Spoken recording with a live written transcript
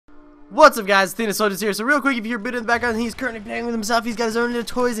What's up, guys? Athena here. So real quick, if you're a bit in the background, he's currently playing with himself. He's got his own little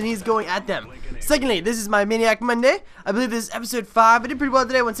toys and he's going at them. Secondly, this is my Maniac Monday. I believe this is episode 5. I did pretty well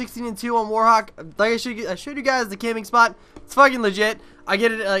today. I went 16-2 on Warhawk. Like I showed you guys the camping spot. It's fucking legit. I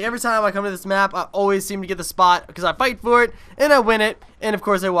get it like every time I come to this map. I always seem to get the spot because I fight for it and I win it, and of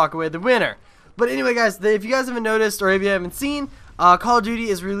course I walk away the winner. But anyway, guys, if you guys haven't noticed or if you haven't seen, Call of Duty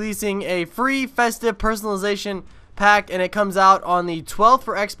is releasing a free festive personalization pack, and it comes out on the 12th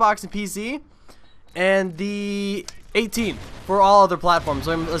for Xbox and PC, and the 18th for all other platforms.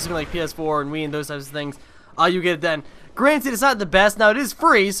 So I'm assuming like PS4 and Wii and those types of things. You get it then. Granted, it's not the best. Now it is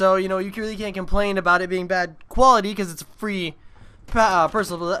free, so you know you really can't complain about it being bad quality because it's a free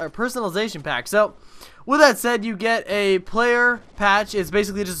personalization pack. So with that said, you get a player patch. It's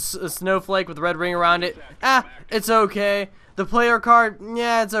basically just a snowflake with a red ring around it. It's okay. The player card,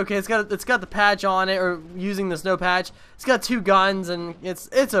 yeah, it's okay. It's got the patch on it, or using the snow patch. It's got 2 guns, and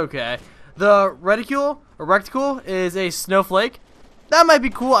it's okay. The reticle is a snowflake. That might be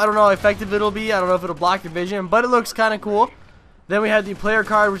cool. I don't know how effective it'll be. I don't know if it'll block your vision, but it looks kind of cool. Then we have the player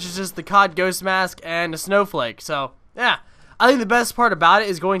card, which is just the COD ghost mask and a snowflake. So yeah, I think the best part about it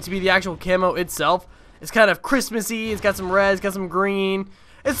is going to be the actual camo itself. It's kind of Christmassy. It's got some red, it's got some green.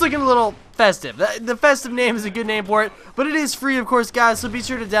 It's looking a little festive. The festive name is a good name for it, but it is free, of course, guys, so be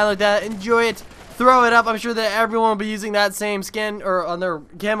sure to download that, enjoy it, throw it up. I'm sure that everyone will be using that same skin or on their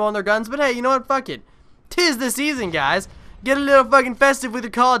camo on their guns, but hey, you know what? Fuck it. 'Tis the season, guys. Get a little fucking festive with your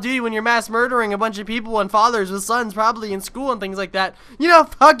Call of Duty when you're mass murdering a bunch of people and fathers with sons probably in school and things like that. You know,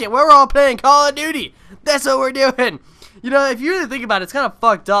 fuck it. We're all playing Call of Duty. That's what we're doing. You know, if you really think about it, it's kind of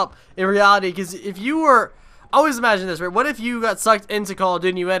fucked up in reality, because if you were... Always imagine this, right? What if you got sucked into Call of Duty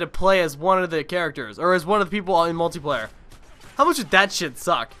and you had to play as one of the characters, or as one of the people in multiplayer? How much would that shit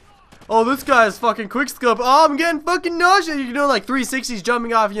suck? Oh, this guy's fucking quickscope. Oh, I'm getting fucking nauseous. You're doing like 360s,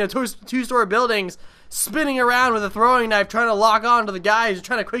 jumping off, you know, two-story buildings, spinning around with a throwing knife, trying to lock on to the guy who's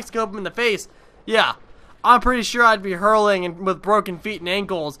trying to quickscope him in the face. Yeah, I'm pretty sure I'd be hurling and with broken feet and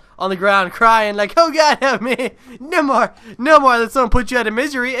ankles on the ground, crying like, oh God, help me. No more. Let someone put you out of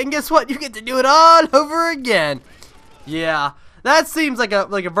misery, and guess what? You get to do it all over again. Yeah, that seems like a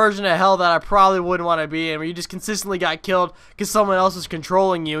version of hell that I probably wouldn't want to be in, where you just consistently got killed because someone else was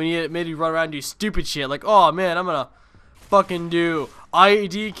controlling you, and you made you run around and do stupid shit. Like, oh man, I'm gonna fucking do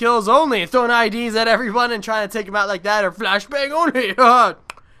IED kills only, throwing IEDs at everyone and trying to take them out like that, or flashbang only.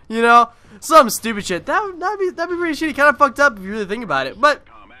 You know, some stupid shit. That'd be pretty shitty. Kind of fucked up if you really think about it. But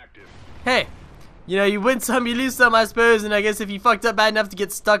hey, you know, you win some, you lose some, I suppose. And I guess if you fucked up bad enough to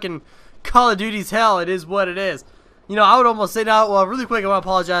get stuck in Call of Duty's hell, it is what it is. You know, I would almost say now. Well, really quick, I want to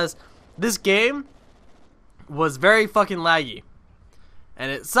apologize. This game was very fucking laggy,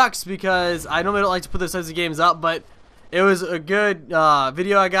 and it sucks because I normally don't like to put those types of games up, but it was a good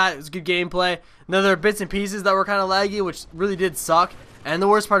video I got. It was good gameplay. And then there were bits and pieces that were kind of laggy, which really did suck. And the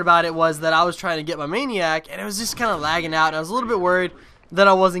worst part about it was that I was trying to get my Maniac, and it was just kind of lagging out. And I was a little bit worried that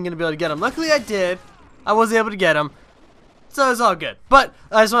I wasn't going to be able to get him. Luckily, I did. I was able to get him, so it's all good. But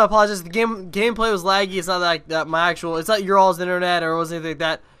I just want to apologize. The gameplay was laggy. It's not like that. It's not your all's internet or anything like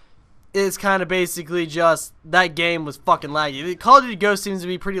that. It's kind of basically just that game was fucking laggy. The Call of Duty Ghost seems to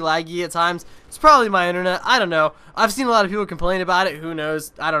be pretty laggy at times. It's probably my internet. I don't know. I've seen a lot of people complain about it. Who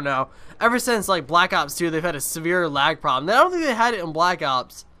knows? I don't know. Ever since like Black Ops 2, they've had a severe lag problem. I don't think they had it in Black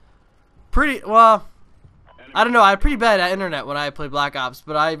Ops. Well, I don't know. I had pretty bad internet when I played Black Ops,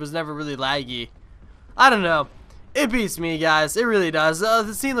 but I was never really laggy. I don't know. It beats me, guys. It really does.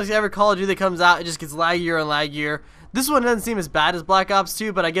 It seems like every Call of Duty that comes out, it just gets laggier and laggier. This one doesn't seem as bad as Black Ops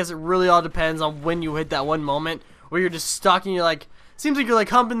 2, but I guess it really all depends on when you hit that one moment where you're just stuck and you're like, seems like you're like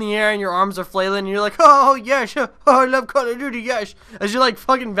humping the air and your arms are flailing and you're like, oh yes, oh I love Call of Duty, yes, as you're like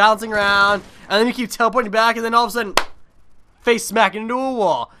fucking bouncing around, and then you keep teleporting back, and then all of a sudden, face smacking into a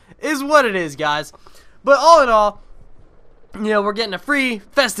wall. Is what it is, guys. But all in all, you know, we're getting a free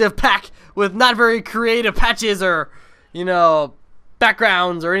festive pack with not very creative patches or, you know,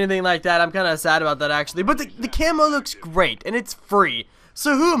 backgrounds or anything like that. I'm kind of sad about that, actually. But the camo looks great, and it's free.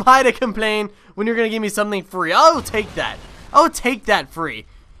 So who am I to complain when you're going to give me something free? I will take that. I would take that free.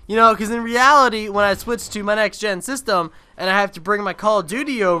 You know, because in reality, when I switch to my next-gen system and I have to bring my Call of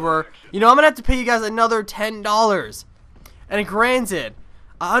Duty over, you know, I'm going to have to pay you guys another $10. And granted,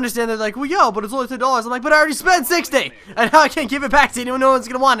 I understand they're like, well, yo, but it's only $10. I'm like, but I already spent $60. And now I can't give it back to anyone. No one's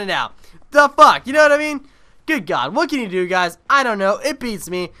going to want it now. The fuck? You know what I mean? Good God. What can you do, guys? I don't know. It beats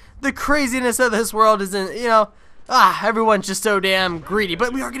me. The craziness of this world isn't, you know... everyone's just so damn greedy.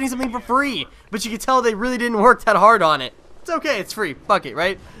 But we are getting something for free. But you can tell they really didn't work that hard on it. It's okay, it's free. Fuck it,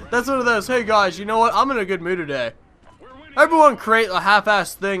 right? That's one of those, hey guys, you know what? I'm in a good mood today. Everyone create a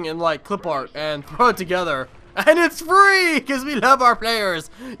half-assed thing in like clip art and throw it together. And it's free because we love our players.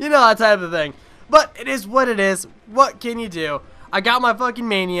 You know, that type of thing. But it is what it is. What can you do? I got my fucking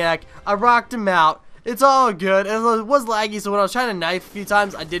Maniac. I rocked him out. It's all good. It was laggy, so when I was trying to knife a few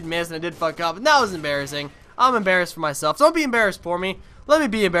times, I did miss and I did fuck up. And that was embarrassing. I'm embarrassed for myself. So don't be embarrassed for me. Let me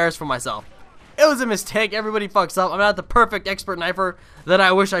be embarrassed for myself. It was a mistake. Everybody fucks up. I'm not the perfect expert knifer that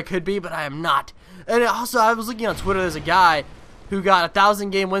I wish I could be, but I am not. And also, I was looking on Twitter. There's a guy who got a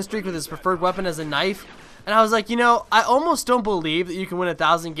 1,000-game win streak with his preferred weapon as a knife. And I was like, you know, I almost don't believe that you can win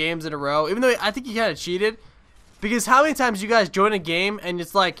 1,000 games in a row, even though I think he kind of cheated. Because how many times you guys join a game and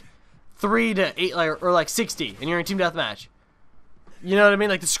it's like 3 to 8 or like 60 and you're in team deathmatch? You know what I mean?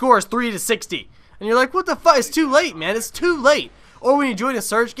 Like the score is 3 to 60. And you're like, what the fuck? It's too late, man. It's too late. Or when you join a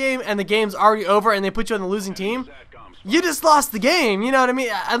search game and the game's already over and they put you on the losing team, you just lost the game. You know what I mean?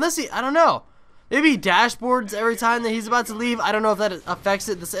 Unless I don't know. Maybe he dashboards every time that he's about to leave. I don't know if that affects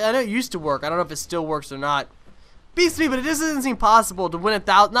it. I know it used to work. I don't know if it still works or not. Beats me, but it just doesn't seem possible to win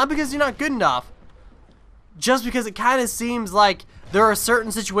 1,000. Not because you're not good enough. Just because it kind of seems like there are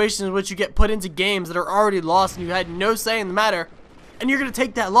certain situations in which you get put into games that are already lost and you had no say in the matter. And you're going to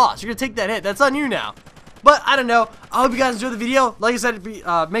take that loss. You're going to take that hit. That's on you now. But I don't know. I hope you guys enjoyed the video. Like I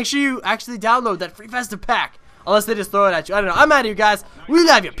said, make sure you actually download that free festive pack. Unless they just throw it at you. I don't know. I'm out of here, guys. We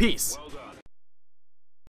love you. Peace.